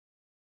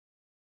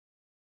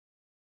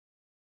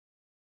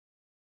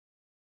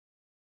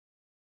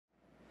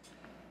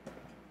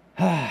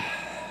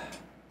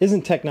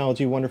Isn't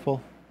technology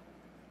wonderful?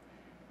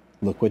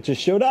 Look what just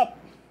showed up.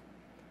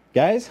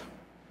 Guys,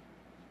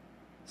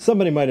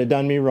 somebody might have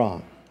done me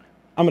wrong.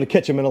 I'm going to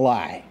catch them in a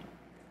lie.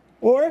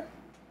 Or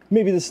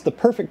maybe this is the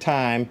perfect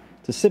time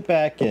to sit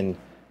back and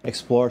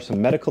explore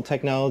some medical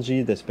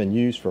technology that's been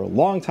used for a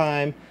long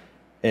time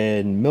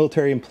in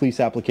military and police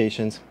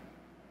applications.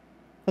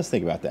 Let's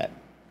think about that.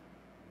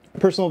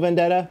 Personal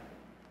vendetta,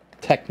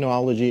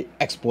 technology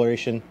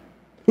exploration,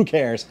 who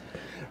cares?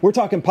 We're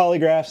talking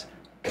polygraphs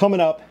coming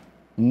up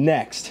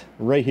next,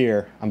 right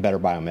here on Better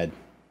Biomed.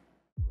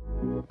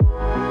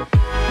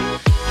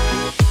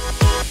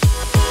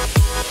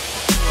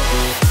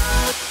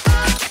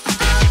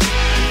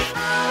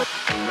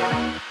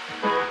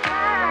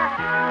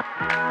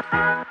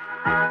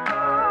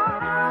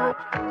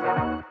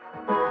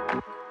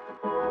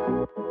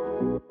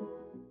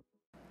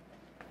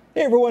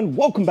 Hey everyone,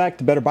 welcome back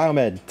to Better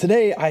Biomed.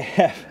 Today I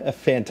have a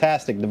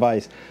fantastic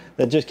device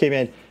that just came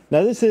in.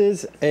 Now this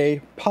is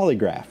a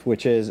polygraph,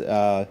 which is,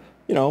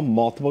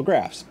 multiple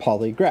graphs,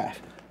 polygraph.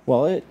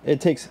 Well,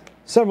 it takes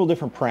several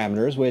different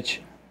parameters,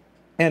 which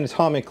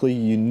anatomically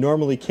you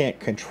normally can't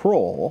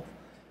control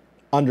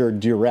under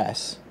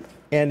duress,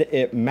 and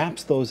it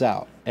maps those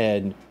out.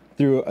 And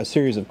through a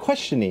series of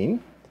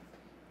questioning,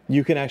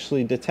 you can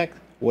actually detect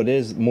what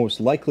is most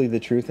likely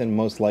the truth and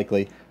most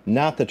likely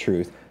not the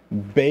truth,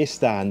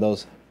 based on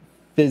those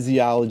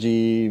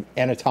physiology,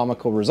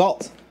 anatomical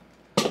results.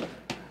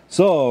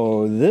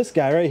 So this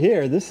guy right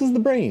here, this is the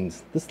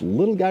brains, this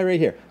little guy right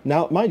here.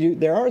 Now, mind you,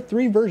 there are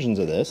 3 versions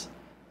of this.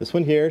 This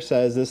one here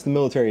says this is the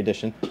military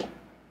edition.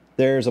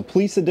 There's a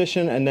police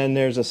edition, and then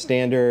there's a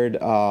standard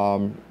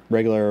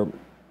regular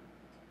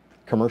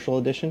commercial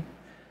edition.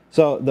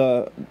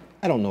 So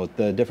I don't know what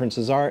the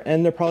differences are,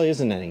 and there probably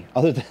isn't any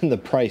other than the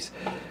price,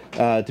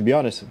 to be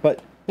honest.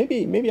 But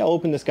maybe I'll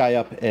open this guy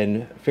up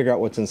and figure out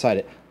what's inside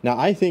it. Now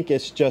I think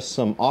it's just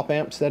some op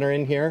amps that are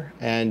in here,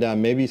 and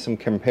maybe some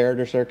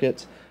comparator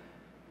circuits.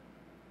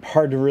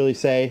 Hard to really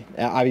say.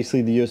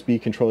 Obviously the USB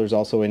controller is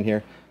also in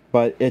here,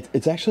 but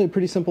it's actually a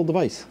pretty simple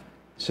device.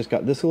 It's just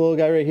got this little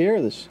guy right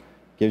here. This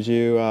gives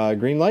you a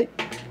green light.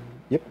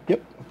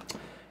 Yep.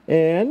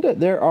 And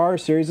there are a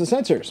series of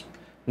sensors.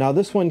 Now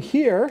this one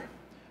here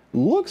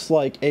looks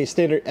like a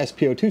standard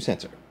SpO2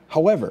 sensor.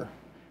 However,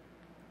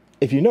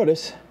 if you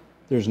notice,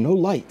 there's no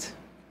light.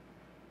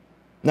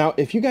 Now,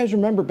 if you guys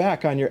remember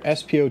back on your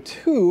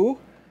SpO2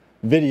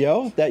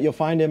 video that you'll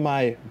find in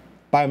my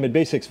Biomed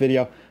Basics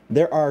video,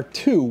 there are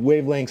 2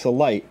 wavelengths of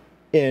light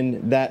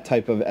in that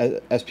type of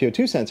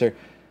SpO2 sensor.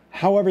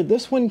 However,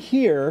 this one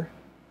here,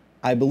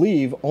 I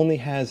believe, only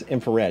has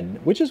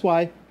infrared, which is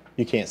why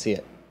you can't see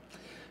it.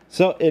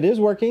 So it is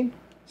working.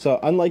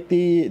 So unlike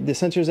the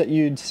sensors that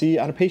you'd see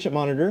on a patient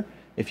monitor,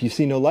 if you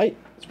see no light,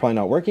 it's probably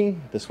not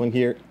working. This one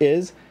here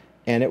is,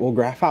 and it will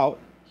graph out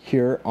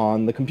here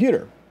on the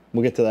computer.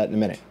 We'll get to that in a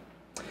minute.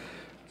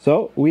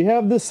 So we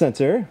have this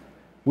sensor.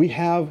 We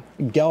have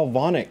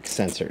galvanic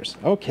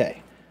sensors.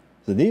 Okay,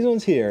 so these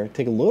ones here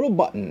take a little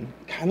button,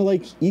 kind of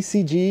like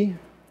ECG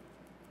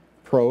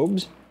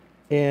probes,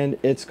 and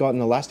it's got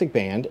an elastic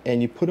band,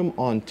 and you put them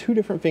on 2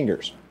 different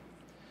fingers.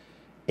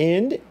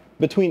 And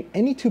between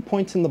any 2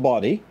 points in the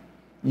body,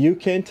 you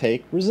can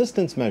take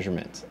resistance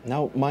measurements.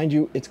 Now, mind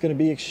you, it's going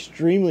to be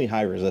extremely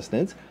high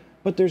resistance,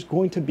 but there's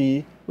going to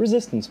be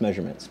resistance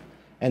measurements.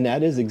 And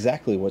that is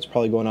exactly what's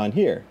probably going on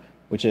here,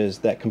 which is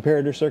that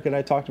comparator circuit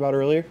I talked about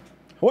earlier.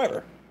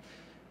 However,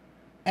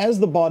 as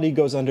the body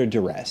goes under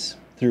duress,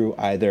 through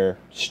either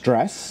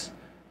stress,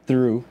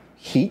 through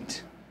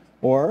heat,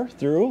 or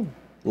through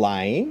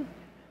lying,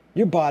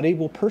 your body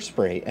will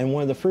perspirate. And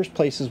one of the first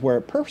places where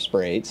it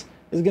perspirates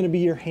is going to be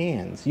your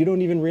hands. You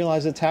don't even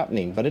realize it's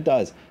happening, but it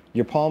does.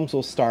 Your palms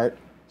will start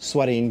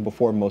sweating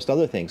before most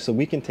other things. So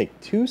we can take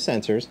 2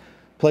 sensors,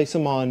 place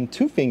them on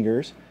 2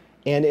 fingers,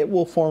 and it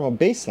will form a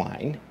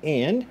baseline.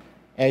 And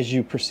as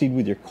you proceed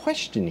with your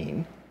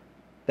questioning,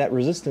 that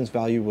resistance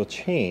value will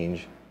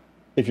change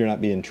if you're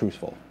not being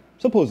truthful,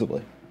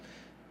 supposedly.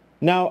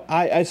 Now,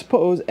 I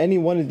suppose any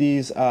one of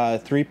these 3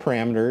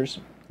 parameters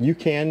you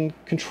can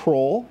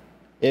control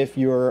if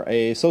you're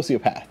a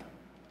sociopath.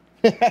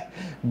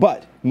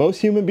 But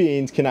most human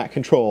beings cannot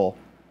control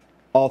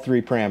all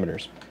 3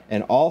 parameters.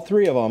 And all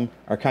 3 of them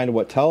are kind of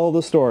what tell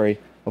the story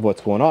of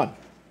what's going on.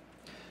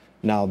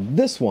 Now,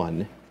 this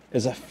one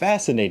is a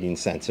fascinating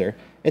sensor.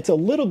 It's a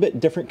little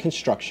bit different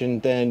construction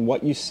than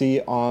what you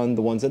see on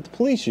the ones that the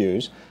police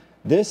use.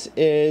 This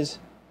is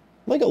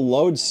like a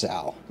load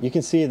cell. You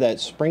can see that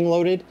spring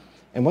loaded.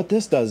 And what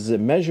this does is it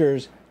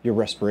measures your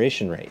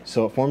respiration rate.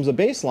 So it forms a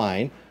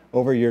baseline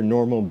over your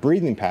normal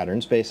breathing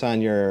patterns based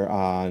on your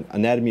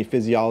anatomy,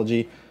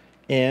 physiology,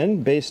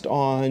 and based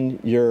on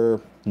your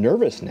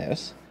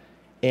nervousness.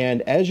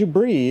 And as you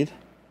breathe,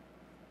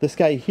 this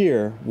guy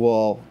here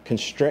will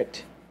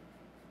constrict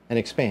and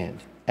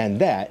expand. And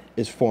that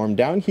is formed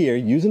down here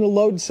using a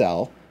load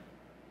cell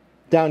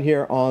down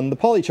here on the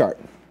poly chart.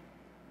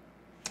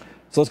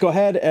 So let's go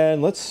ahead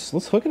and let's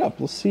hook it up.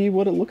 Let's see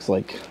what it looks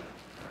like.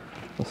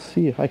 Let's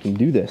see if I can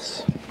do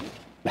this.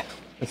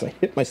 As I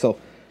hit myself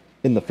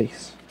in the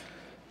face.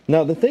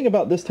 Now, the thing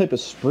about this type of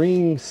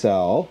spring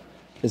cell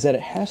is that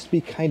it has to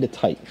be kind of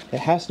tight. It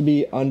has to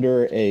be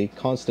under a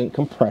constant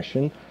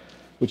compression,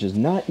 which is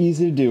not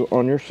easy to do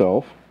on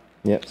yourself.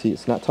 Yep, see,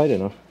 it's not tight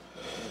enough.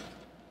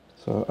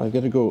 So I've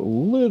got to go a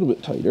little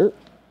bit tighter.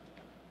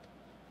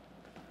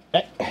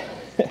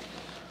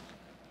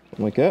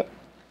 Like that.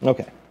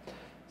 Okay.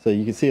 So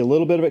you can see a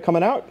little bit of it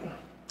coming out.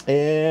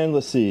 And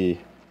let's see.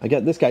 I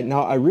got this guy.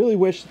 Now, I really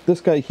wish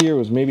this guy here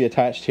was maybe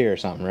attached here or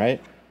something,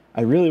 right?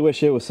 I really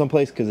wish it was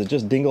someplace because it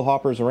just dingle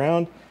hoppers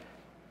around.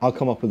 I'll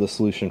come up with a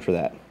solution for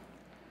that.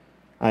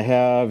 I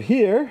have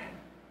here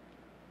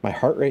my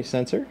heart rate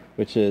sensor,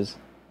 which is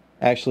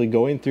actually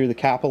going through the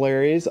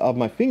capillaries of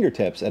my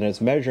fingertips, and it's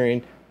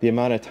measuring the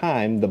amount of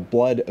time the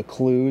blood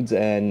occludes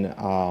and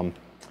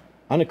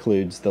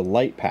unoccludes the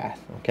light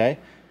path, okay?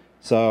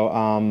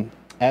 So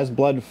as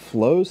blood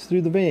flows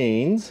through the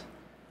veins,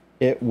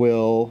 it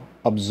will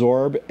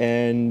absorb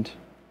and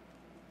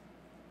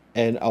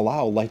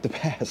allow light to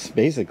pass,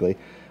 basically.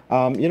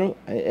 You know,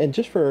 and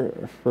just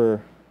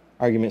for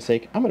argument's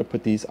sake, I'm going to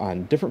put these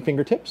on different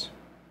fingertips.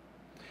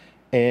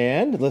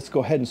 And let's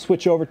go ahead and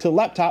switch over to the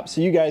laptop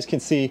so you guys can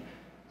see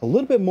a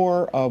little bit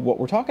more of what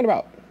we're talking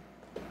about.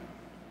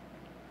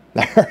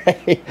 All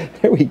right,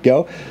 there we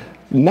go.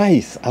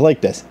 Nice, I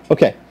like this.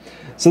 Okay,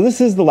 so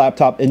this is the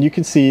laptop, and you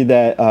can see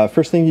that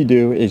first thing you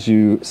do is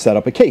you set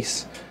up a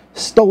case.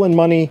 Stolen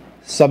money,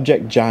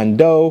 subject John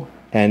Doe,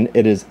 and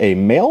it is a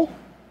male.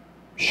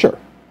 Sure,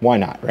 why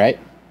not, right?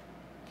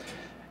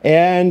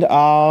 And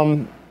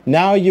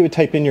now you would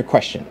type in your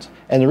questions.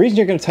 And the reason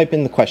you're going to type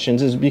in the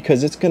questions is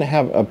because it's going to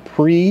have a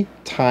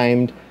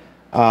pre-timed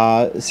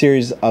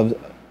series of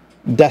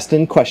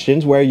destined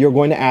questions where you're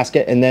going to ask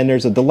it, and then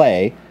there's a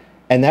delay.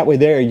 And that way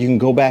there you can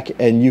go back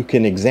and you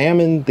can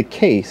examine the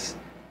case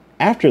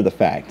after the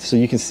fact. So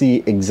you can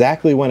see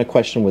exactly when a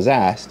question was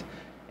asked,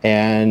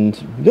 and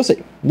you'll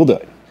see. We'll do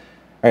it.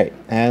 All right,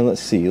 and let's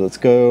see. Let's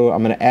go.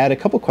 I'm going to add a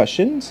couple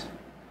questions.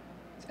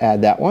 Let's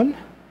add that one.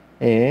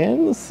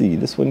 And let's see,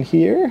 this one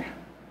here.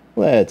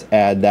 Let's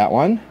add that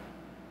one.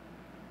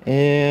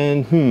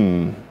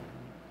 And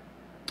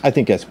I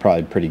think that's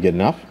probably pretty good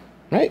enough,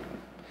 right?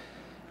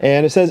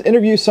 And it says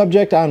interview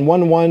subject on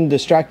one-on-one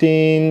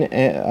distracting,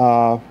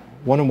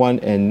 one-on-one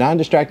and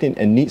non-distracting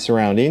and neat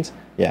surroundings.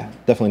 Yeah,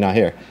 definitely not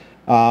here.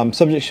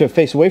 Subject should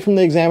face away from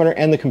the examiner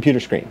and the computer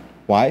screen.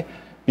 Why?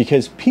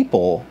 Because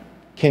people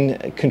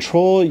can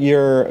control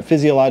your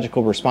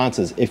physiological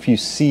responses if you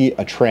see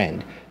a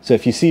trend. So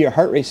if you see your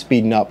heart rate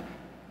speeding up,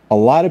 a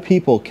lot of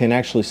people can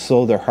actually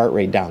slow their heart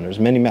rate down. There's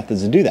many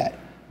methods to do that.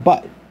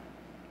 But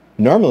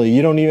normally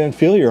you don't even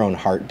feel your own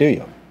heart, do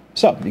you?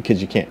 So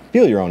because you can't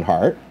feel your own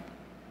heart,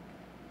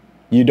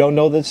 you don't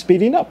know that it's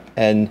speeding up,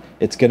 and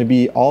it's going to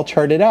be all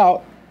charted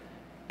out,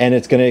 and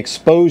it's going to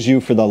expose you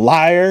for the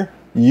liar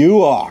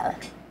you are.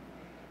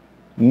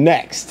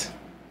 Next.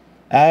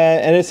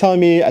 And it's telling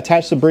me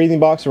attach the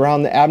breathing box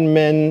around the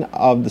abdomen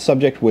of the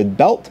subject with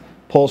belt,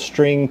 pull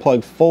string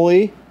plug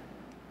fully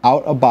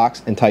out of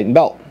box and tighten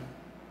belt.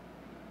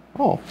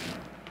 Oh,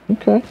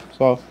 okay.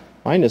 So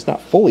mine is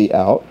not fully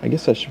out. I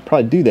guess I should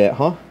probably do that,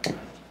 huh?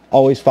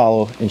 Always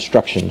follow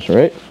instructions,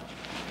 right?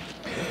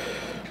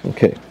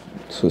 Okay.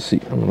 So let's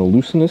see, I'm going to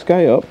loosen this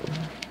guy up.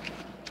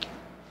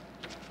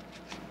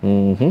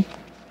 There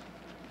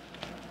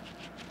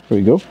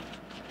we go.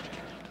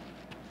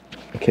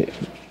 Okay,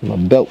 my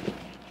belt is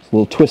a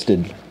little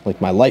twisted,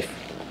 like my life.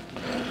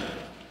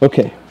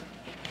 Okay,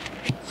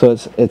 so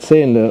it's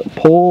saying to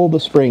pull the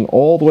spring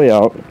all the way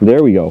out.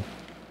 There we go.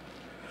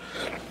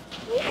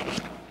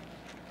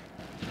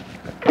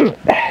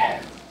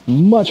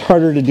 Much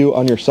harder to do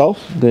on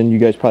yourself than you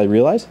guys probably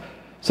realize.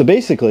 So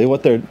basically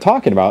what they're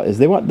talking about is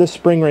they want this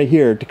spring right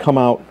here to come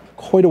out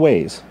quite a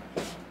ways,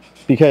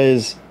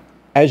 because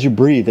as you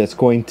breathe it's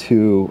going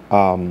to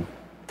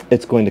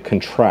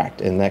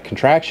contract, and that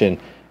contraction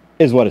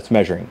is what it's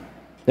measuring.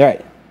 All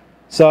right,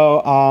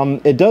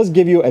 so it does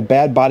give you a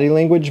bad body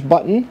language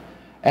button,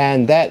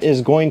 and that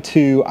is going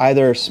to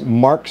either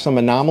mark some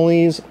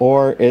anomalies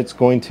or it's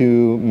going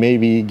to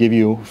maybe give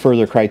you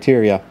further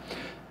criteria.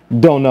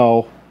 Don't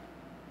know.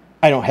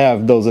 I don't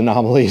have those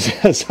anomalies.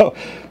 So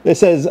it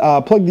says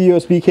plug the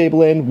USB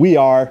cable in. We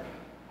are.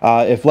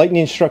 If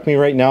lightning struck me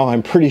right now,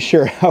 I'm pretty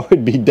sure I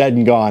would be dead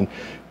and gone,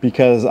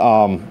 because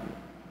I'm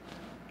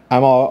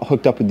all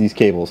hooked up with these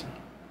cables.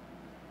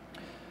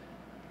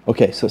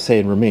 Okay, so it's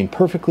saying remain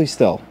perfectly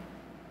still,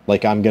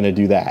 like I'm going to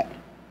do that.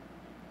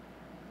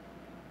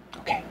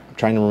 Okay, I'm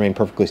trying to remain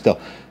perfectly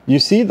still. You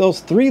see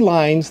those three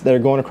lines that are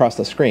going across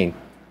the screen?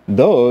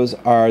 Those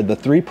are the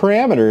three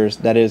parameters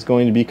that is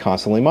going to be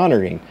constantly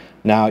monitoring.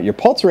 Now, your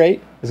pulse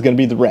rate is going to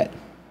be the red,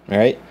 all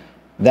right?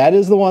 That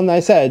is the one that I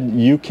said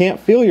you can't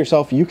feel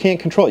yourself, you can't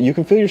control it. You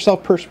can feel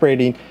yourself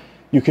perspirating.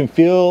 You can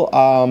feel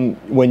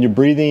when you're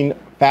breathing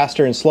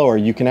faster and slower.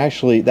 You can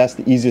actually, that's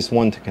the easiest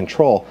one to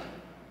control.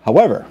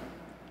 However,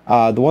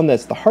 the one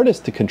that's the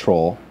hardest to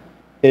control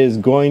is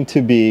going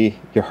to be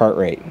your heart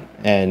rate.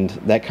 And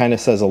that kind of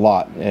says a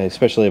lot,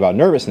 especially about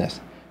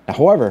nervousness. Now,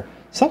 however,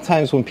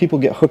 sometimes when people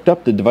get hooked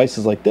up to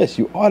devices like this,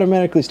 you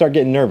automatically start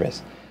getting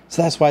nervous.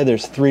 So that's why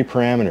there's 3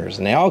 parameters,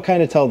 and they all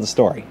kind of tell the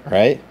story,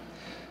 right?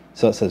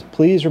 So it says,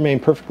 please remain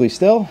perfectly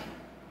still.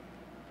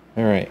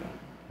 All right,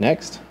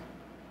 next.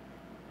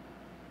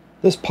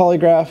 This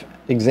polygraph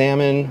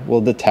examine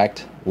will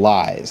detect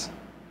lies,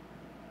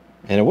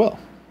 and it will.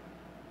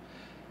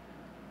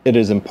 It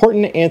is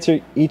important to answer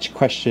each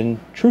question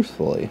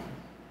truthfully.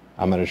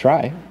 I'm going to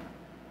try.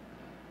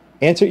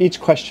 Answer each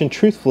question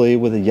truthfully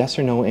with a yes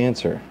or no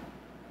answer.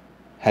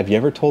 Have you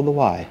ever told a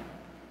lie?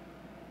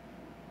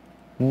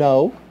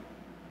 No.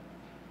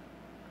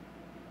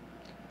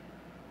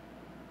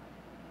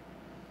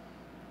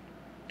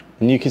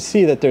 And you can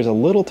see that there's a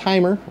little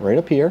timer right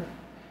up here,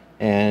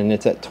 and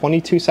it's at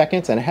 22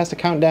 seconds, and it has to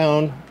count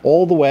down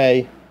all the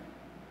way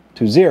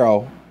to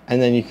 0,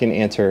 and then you can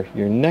answer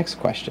your next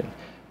question.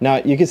 Now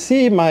you can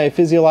see my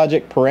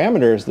physiologic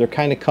parameters, they're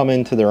kind of come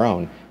into their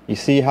own. You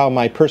see how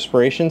my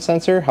perspiration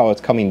sensor, how it's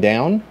coming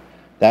down?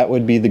 That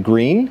would be the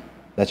green,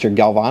 that's your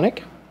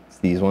galvanic. It's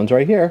these ones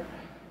right here.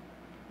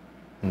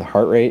 And the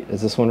heart rate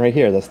is this one right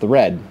here, that's the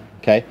red,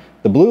 okay?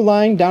 The blue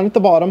line down at the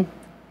bottom,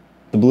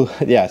 the blue,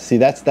 yeah, see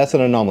that's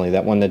an anomaly,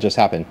 that one that just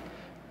happened.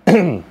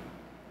 The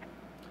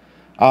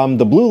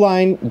blue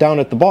line down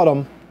at the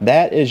bottom,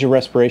 that is your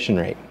respiration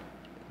rate.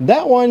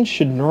 That one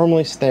should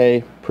normally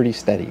stay pretty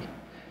steady.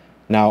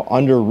 Now,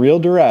 under real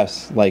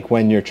duress, like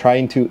when you're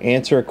trying to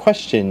answer a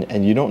question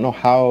and you don't know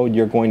how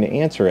you're going to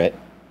answer it,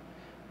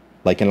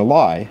 like in a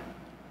lie,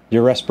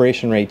 your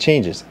respiration rate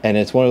changes. And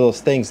it's one of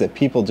those things that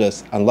people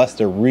just, unless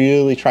they're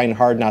really trying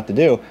hard not to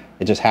do,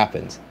 it just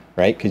happens,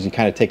 right? Because you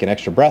kind of take an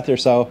extra breath or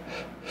so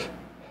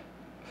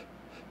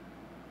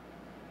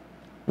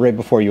right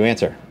before you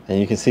answer. And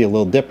you can see a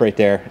little dip right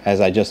there as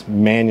I just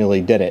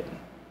manually did it.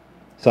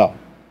 So,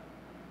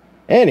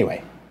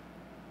 anyway.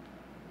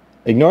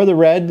 Ignore the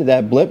red,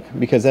 that blip,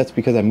 because that's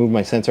because I moved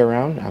my sensor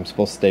around. I'm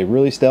supposed to stay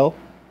really still.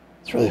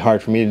 It's really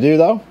hard for me to do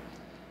though.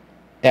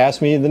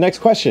 Ask me the next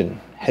question.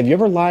 Have you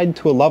ever lied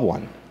to a loved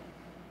one?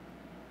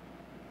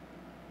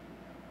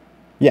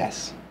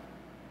 Yes.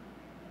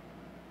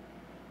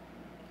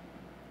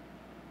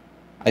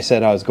 I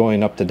said I was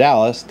going up to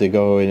Dallas to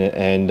go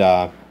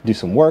and do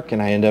some work,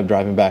 and I ended up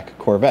driving back a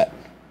Corvette.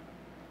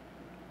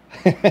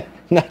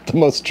 Not the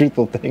most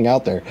truthful thing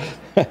out there,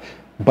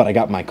 but I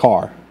got my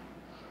car.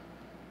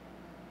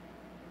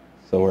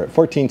 So we're at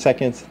 14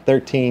 seconds,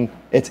 13,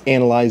 it's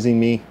analyzing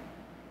me.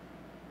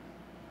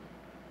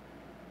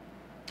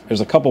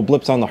 There's a couple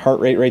blips on the heart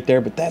rate right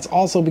there, but that's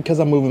also because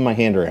I'm moving my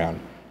hand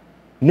around.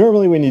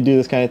 Normally when you do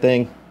this kind of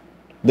thing,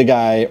 the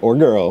guy or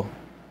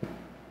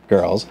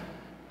girls,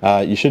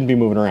 you shouldn't be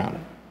moving around.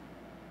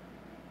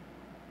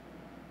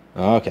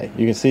 Okay,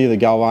 you can see the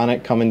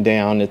galvanic coming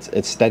down,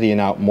 it's steadying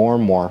out more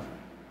and more.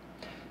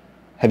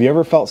 Have you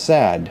ever felt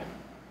sad?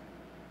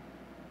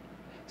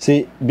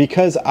 See,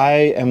 because I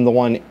am the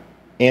one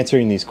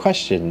answering these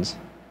questions,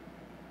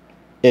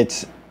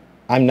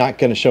 I'm not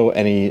going to show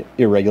any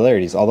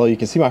irregularities, although you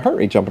can see my heart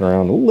rate jumping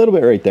around a little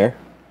bit right there.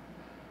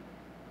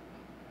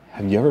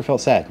 Have you ever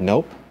felt sad?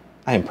 Nope.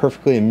 I am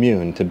perfectly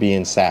immune to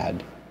being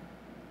sad.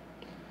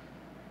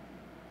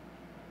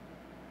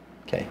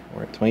 Okay,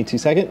 we're at 22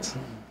 seconds.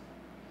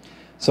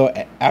 So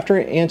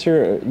after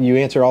you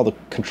answer all the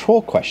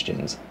control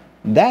questions,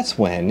 that's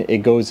when it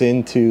goes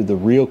into the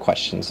real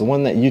questions, the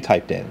one that you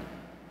typed in.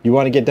 You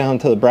want to get down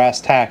to the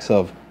brass tacks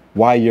of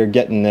why you're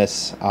getting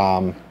this,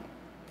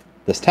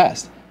 this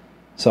test.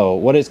 So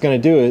what it's going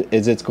to do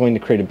is it's going to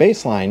create a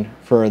baseline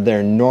for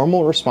their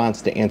normal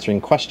response to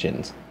answering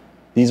questions.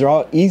 These are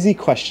all easy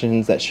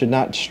questions that should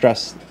not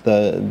stress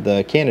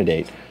the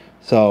candidate.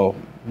 So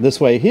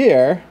this way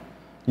here,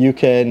 you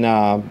can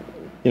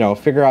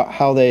figure out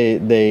how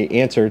they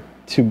answer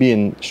to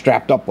being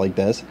strapped up like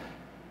this,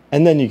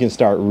 and then you can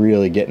start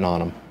really getting on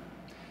them.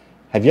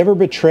 Have you ever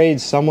betrayed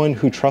someone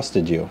who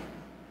trusted you?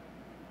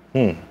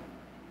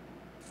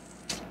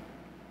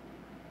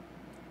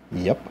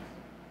 Yep.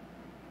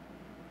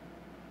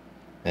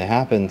 It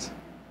happens.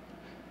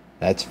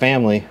 That's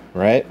family,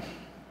 right?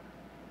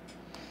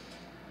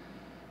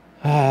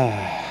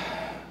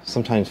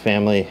 Sometimes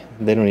family,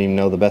 they don't even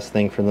know the best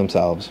thing for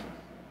themselves.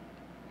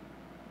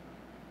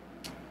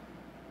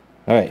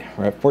 All right,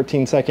 we're at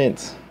 14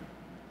 seconds,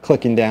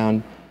 clicking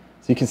down.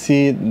 So you can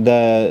see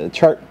the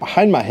chart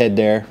behind my head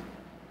there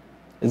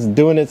is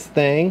doing its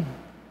thing.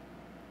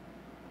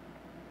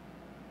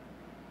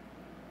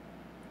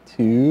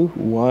 2,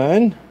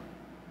 1.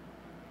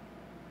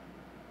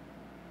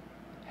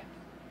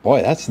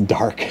 Boy, that's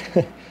dark.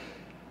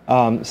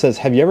 Says,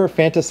 have you ever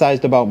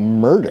fantasized about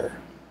murder?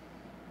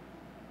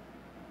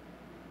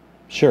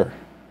 Sure.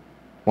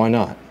 Why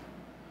not?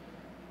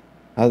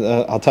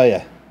 I'll tell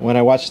you, when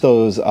I watch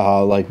those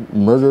like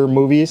murder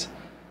movies,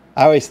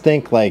 I always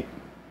think like,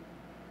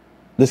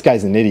 this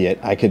guy's an idiot.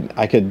 I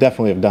could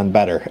definitely have done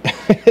better.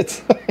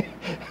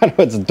 I know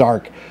it's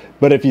dark,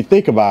 but if you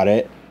think about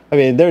it, I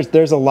mean,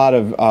 there's a lot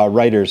of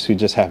writers who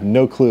just have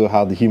no clue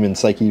how the human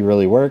psyche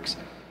really works.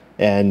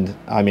 And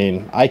I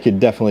mean, I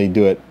could definitely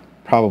do it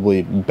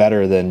probably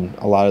better than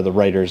a lot of the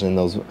writers in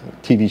those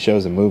TV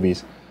shows and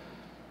movies.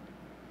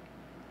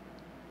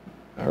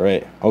 All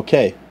right,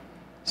 okay.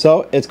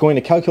 So it's going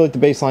to calculate the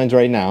baselines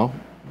right now.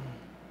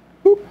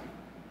 Boop.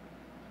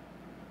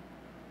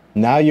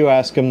 Now you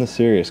ask them the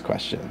serious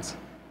questions.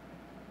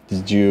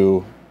 Did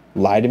you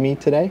lie to me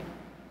today?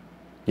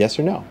 Yes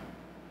or no?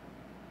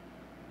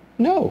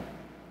 No.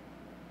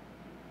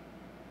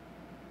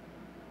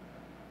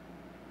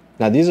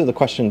 Now these are the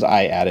questions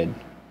I added.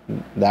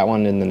 That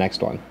one and the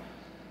next one.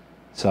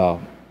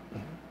 So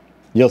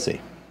you'll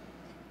see.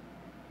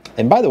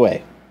 And by the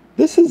way,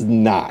 this is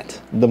not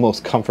the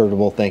most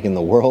comfortable thing in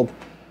the world.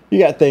 You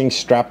got things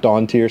strapped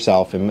onto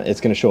yourself, and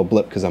it's going to show a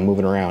blip because I'm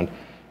moving around.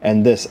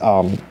 And this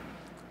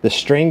the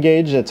strain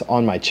gauge that's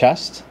on my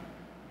chest,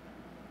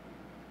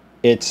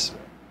 it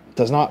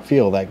does not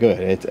feel that good.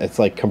 It's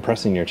like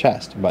compressing your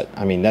chest, but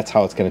I mean, that's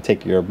how it's going to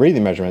take your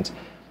breathing measurements.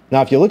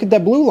 Now, if you look at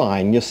that blue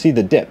line, you'll see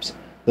the dips.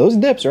 Those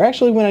dips are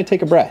actually when I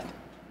take a breath.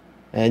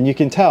 And you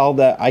can tell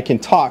that I can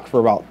talk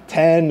for about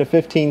 10 to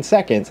 15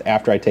 seconds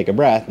after I take a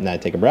breath, and then I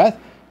take a breath.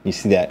 You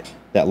see that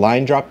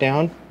line drop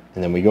down,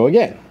 and then we go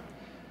again.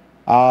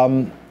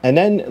 And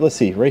then, let's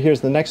see, right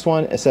here's the next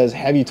one. It says,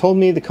 have you told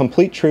me the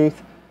complete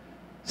truth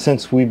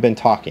since we've been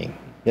talking?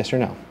 Yes or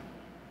no?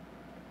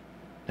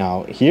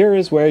 Now, here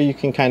is where you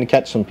can kind of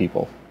catch some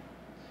people.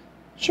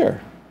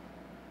 Sure.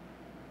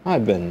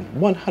 I've been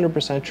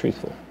 100%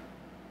 truthful.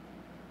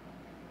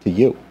 To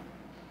you.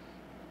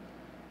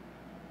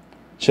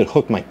 Should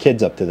hook my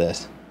kids up to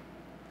this.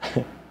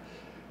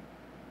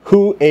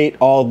 Who ate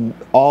all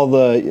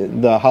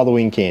the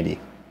Halloween candy?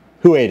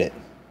 Who ate it?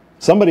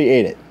 Somebody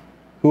ate it.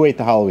 Who ate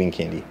the Halloween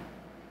candy?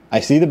 I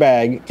see the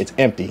bag, it's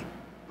empty.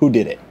 Who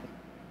did it?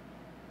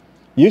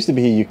 Used to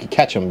be you could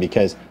catch them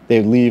because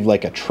they'd leave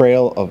like a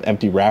trail of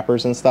empty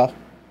wrappers and stuff.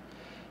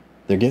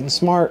 They're getting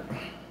smart.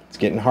 It's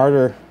getting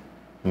harder.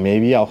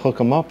 Maybe I'll hook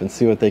them up and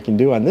see what they can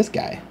do on this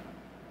guy.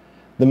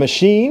 The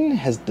machine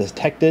has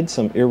detected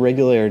some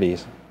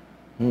irregularities.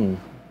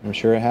 I'm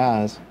sure it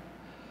has.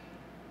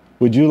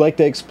 Would you like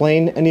to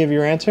explain any of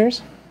your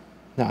answers?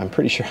 No, I'm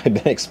pretty sure I've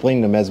been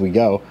explaining them as we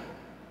go.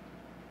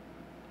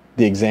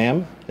 The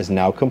exam is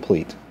now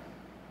complete.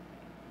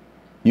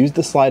 Use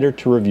the slider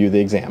to review the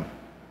exam.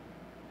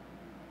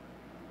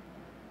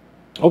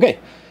 Okay,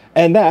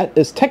 and that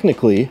is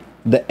technically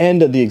the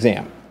end of the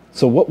exam.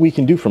 So what we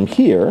can do from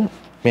here,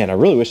 man, I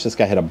really wish this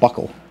guy had a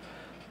buckle.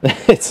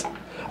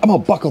 I'm a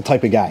buckle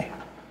type of guy.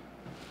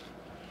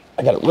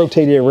 I got to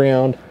rotate it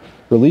around,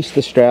 release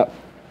the strap.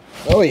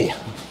 Oh yeah,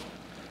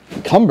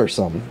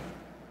 cumbersome.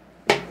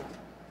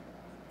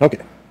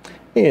 Okay,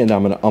 and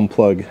I'm going to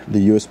unplug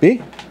the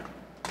USB.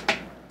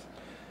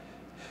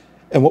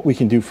 And what we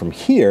can do from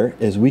here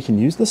is we can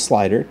use the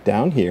slider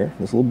down here,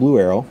 this little blue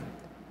arrow,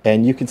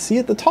 and you can see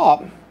at the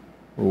top,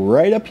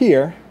 right up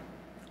here,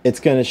 it's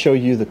going to show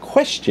you the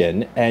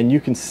question, and you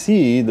can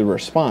see the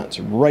response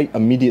right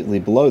immediately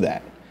below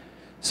that.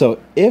 So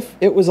if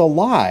it was a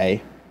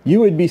lie, you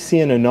would be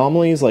seeing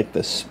anomalies like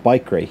the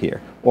spike right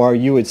here, or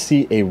you would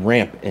see a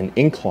ramp, an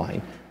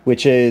incline,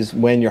 which is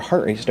when your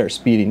heart rate starts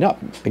speeding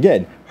up.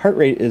 Again, heart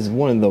rate is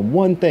one of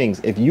the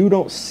things, if you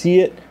don't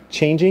see it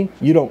changing,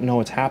 you don't know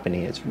what's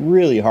happening. It's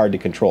really hard to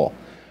control.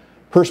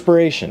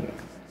 Perspiration.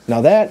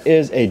 Now that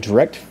is a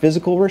direct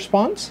physical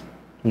response.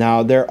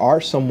 Now there are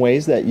some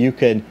ways that you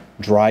could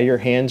dry your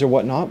hands or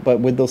whatnot, but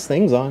with those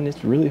things on,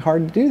 it's really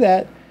hard to do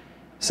that.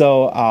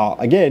 So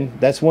again,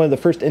 that's one of the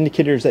first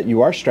indicators that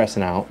you are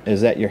stressing out, is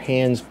that your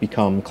hands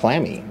become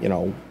clammy, you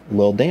know, a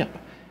little damp.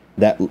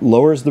 That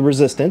lowers the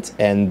resistance,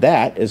 and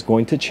that is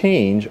going to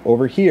change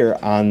over here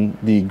on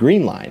the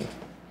green line.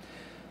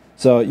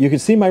 So you can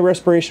see my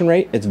respiration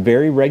rate, it's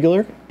very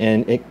regular,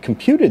 and it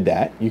computed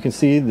that. You can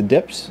see the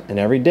dips, and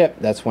every dip,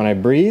 that's when I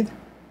breathe,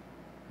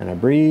 and I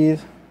breathe.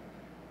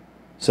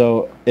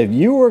 So if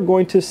you were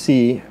going to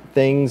see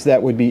things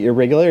that would be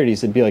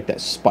irregularities, it'd be like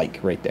that spike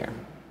right there.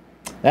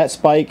 That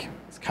spike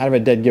is kind of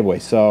a dead giveaway.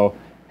 So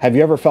have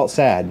you ever felt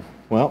sad?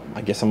 Well,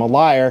 I guess I'm a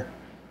liar.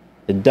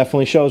 It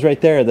definitely shows right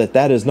there that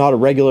that is not a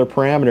regular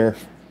parameter.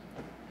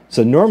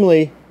 So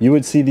normally you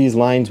would see these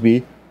lines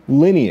be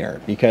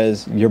linear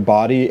because your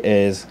body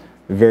is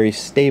very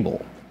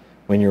stable.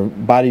 When your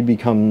body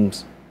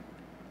becomes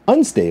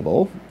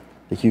unstable,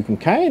 like you can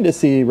kind of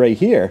see right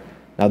here.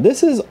 Now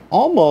this is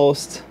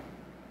almost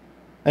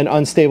an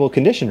unstable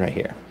condition right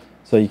here.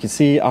 So you can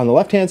see on the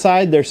left hand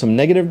side there's some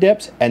negative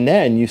dips, and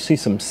then you see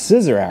some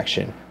scissor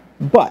action,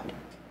 but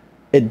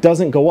it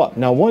doesn't go up.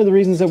 Now one of the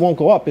reasons it won't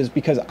go up is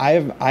because I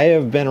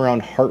have been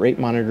around heart rate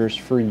monitors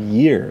for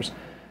years.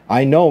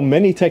 I know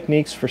many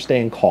techniques for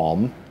staying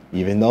calm,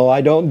 even though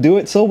I don't do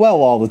it so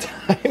well all the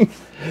time.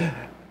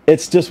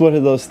 It's just one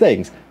of those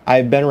things.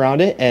 I've been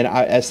around it,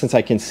 and since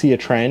I can see a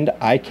trend,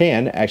 I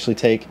can actually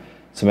take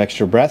some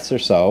extra breaths or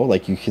so,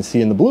 like you can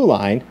see in the blue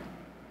line,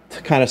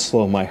 to kind of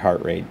slow my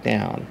heart rate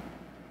down.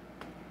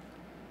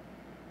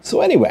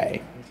 So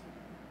anyway,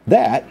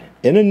 that,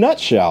 in a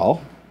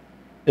nutshell,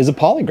 is a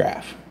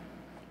polygraph.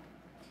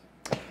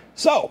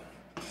 So,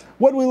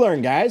 what did we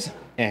learn, guys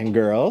and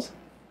girls?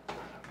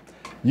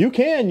 You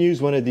can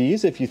use one of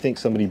these if you think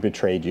somebody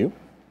betrayed you.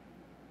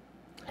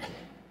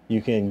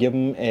 You can give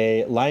them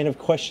a line of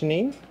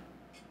questioning,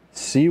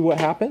 see what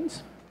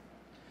happens.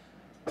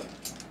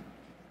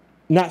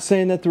 Not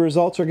saying that the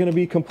results are going to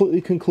be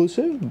completely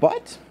conclusive,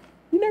 but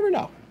you never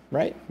know,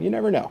 right? You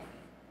never know.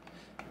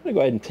 I'm going to go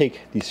ahead and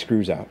take these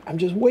screws out. I'm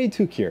just way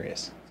too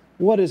curious.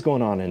 What is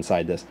going on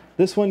inside this?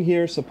 This one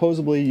here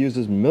supposedly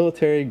uses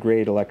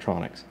military-grade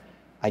electronics.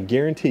 I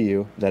guarantee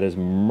you that is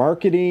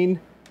marketing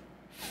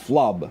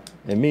flub.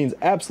 It means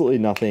absolutely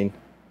nothing.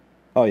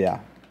 Oh yeah,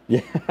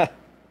 yeah.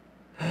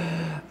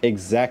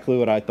 Exactly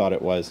what I thought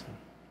it was.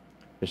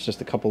 There's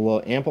just a couple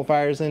little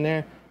amplifiers in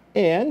there,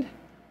 and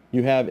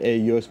you have a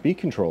USB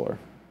controller.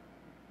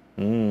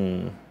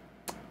 Nothing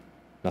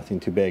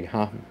too big,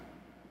 huh?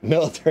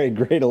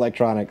 Military-grade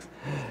electronics.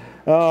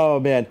 Oh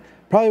man,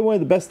 probably one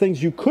of the best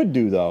things you could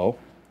do though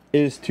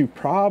is to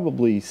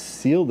probably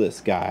seal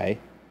this guy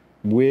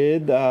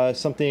with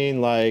something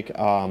like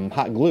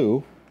hot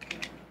glue,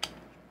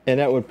 and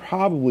that would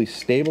probably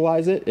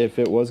stabilize it if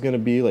it was going to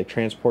be like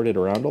transported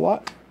around a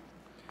lot.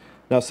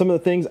 Now, some of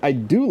the things I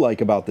do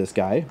like about this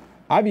guy,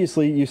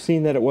 obviously you've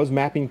seen that it was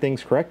mapping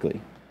things correctly.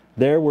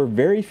 There were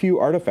very few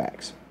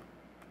artifacts.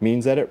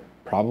 Means that it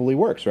probably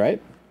works, right?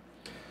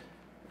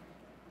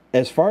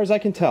 As far as I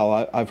can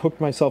tell, I've hooked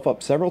myself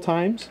up several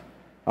times.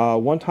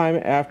 One time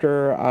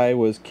after I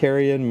was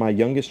carrying my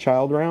youngest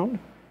child around,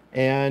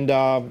 and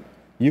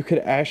you could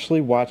actually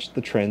watch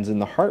the trends in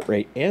the heart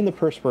rate and the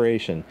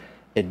perspiration.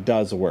 It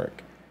does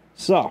work.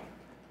 So,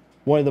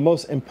 one of the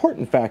most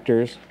important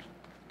factors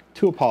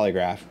to a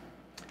polygraph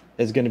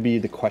is going to be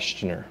the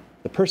questioner,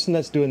 the person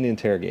that's doing the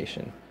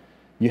interrogation.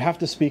 You have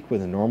to speak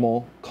with a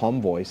normal,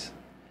 calm voice,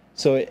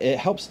 so it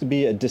helps to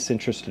be a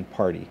disinterested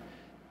party.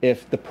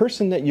 If the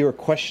person that you're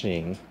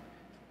questioning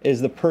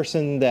is the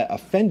person that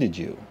offended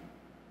you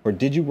or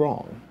did you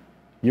wrong,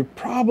 you're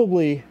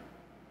probably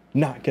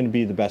not going to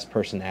be the best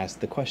person to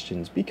ask the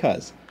questions,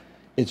 because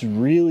it's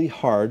really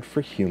hard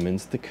for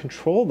humans to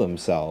control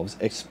themselves,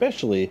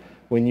 especially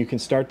when you can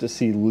start to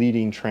see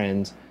leading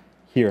trends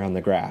here on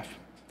the graph.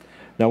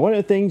 Now, one of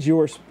the things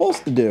you're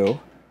supposed to do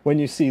when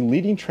you see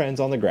leading trends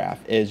on the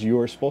graph is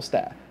you're supposed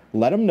to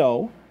let them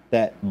know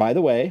that, by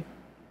the way,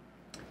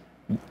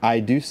 I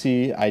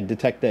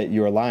detect that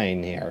you're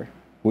lying here.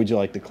 Would you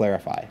like to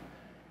clarify?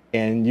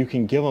 And you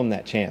can give them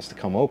that chance to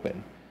come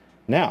open.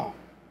 Now,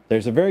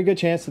 there's a very good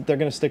chance that they're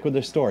going to stick with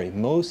their story.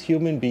 Most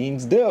human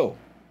beings do.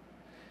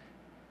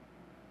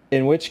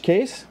 In which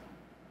case,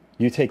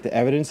 you take the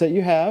evidence that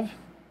you have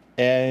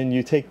and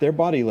you take their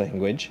body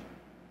language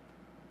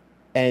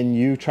and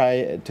you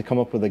try to come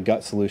up with a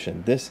gut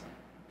solution.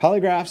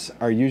 Polygraphs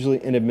are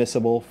usually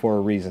inadmissible for a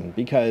reason,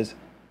 because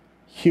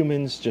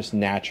humans just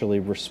naturally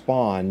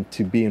respond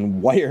to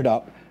being wired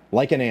up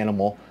like an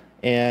animal,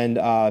 and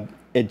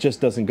it just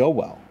doesn't go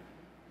well.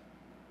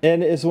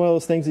 And it's one of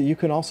those things that you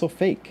can also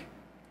fake.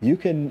 You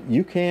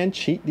can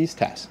cheat these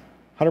tests,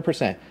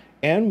 100%.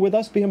 And with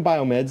us being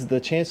biomeds, the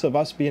chance of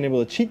us being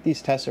able to cheat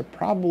these tests are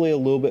probably a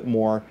little bit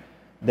more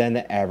than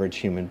the average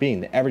human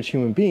being. The average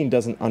human being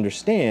doesn't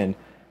understand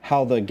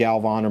how the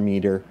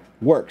galvanometer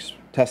works,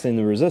 testing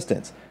the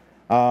resistance.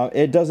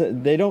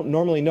 They don't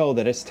normally know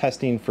that it's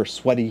testing for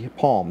sweaty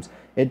palms.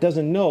 It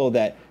doesn't know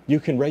that you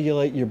can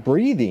regulate your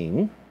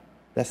breathing.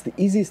 That's the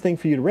easiest thing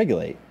for you to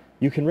regulate.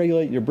 You can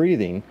regulate your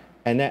breathing,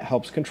 and that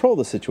helps control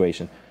the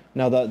situation.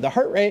 Now, the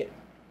heart rate,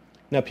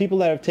 now people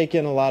that have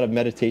taken a lot of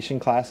meditation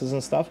classes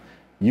and stuff,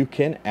 you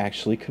can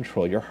actually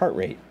control your heart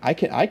rate. I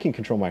can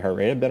control my heart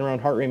rate. I've been around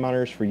heart rate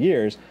monitors for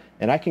years,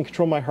 and I can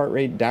control my heart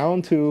rate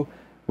down to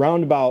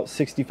around about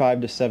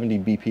 65 to 70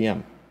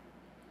 BPM.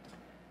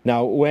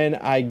 Now, when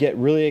I get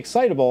really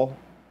excitable,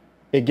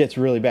 it gets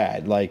really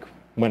bad, like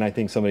when I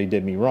think somebody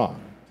did me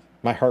wrong.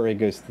 My heart rate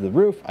goes to the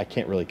roof. I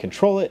can't really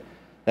control it.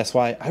 That's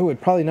why I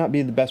would probably not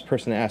be the best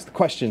person to ask the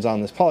questions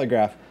on this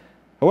polygraph.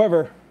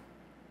 However,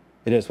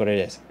 it is what it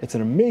is. It's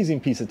an amazing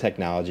piece of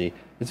technology.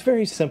 It's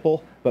very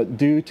simple, but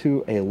due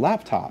to a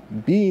laptop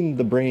being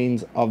the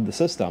brains of the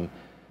system,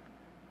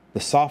 the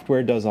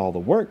software does all the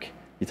work.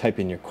 You type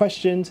in your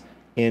questions,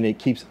 and it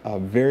keeps a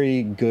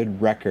very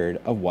good record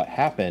of what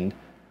happened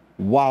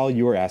while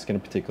you were asking a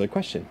particular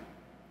question.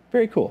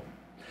 Very cool.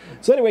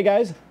 So anyway,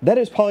 guys, that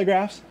is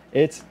polygraphs.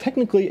 It's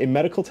technically a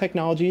medical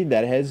technology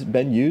that has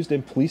been used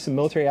in police and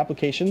military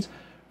applications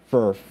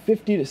for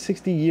 50 to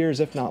 60 years,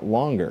 if not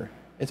longer.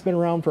 It's been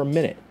around for a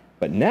minute,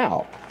 but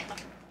now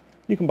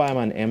you can buy them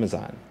on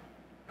Amazon.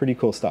 Pretty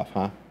cool stuff,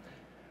 huh?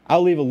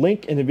 I'll leave a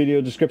link in the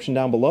video description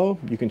down below.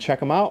 You can check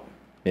them out.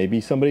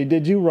 Maybe somebody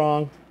did you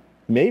wrong.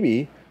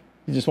 Maybe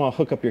you just want to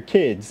hook up your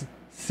kids,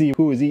 see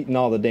who is eating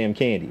all the damn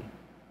candy,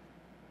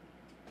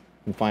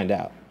 and find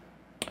out.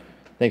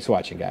 Thanks for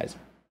watching, guys.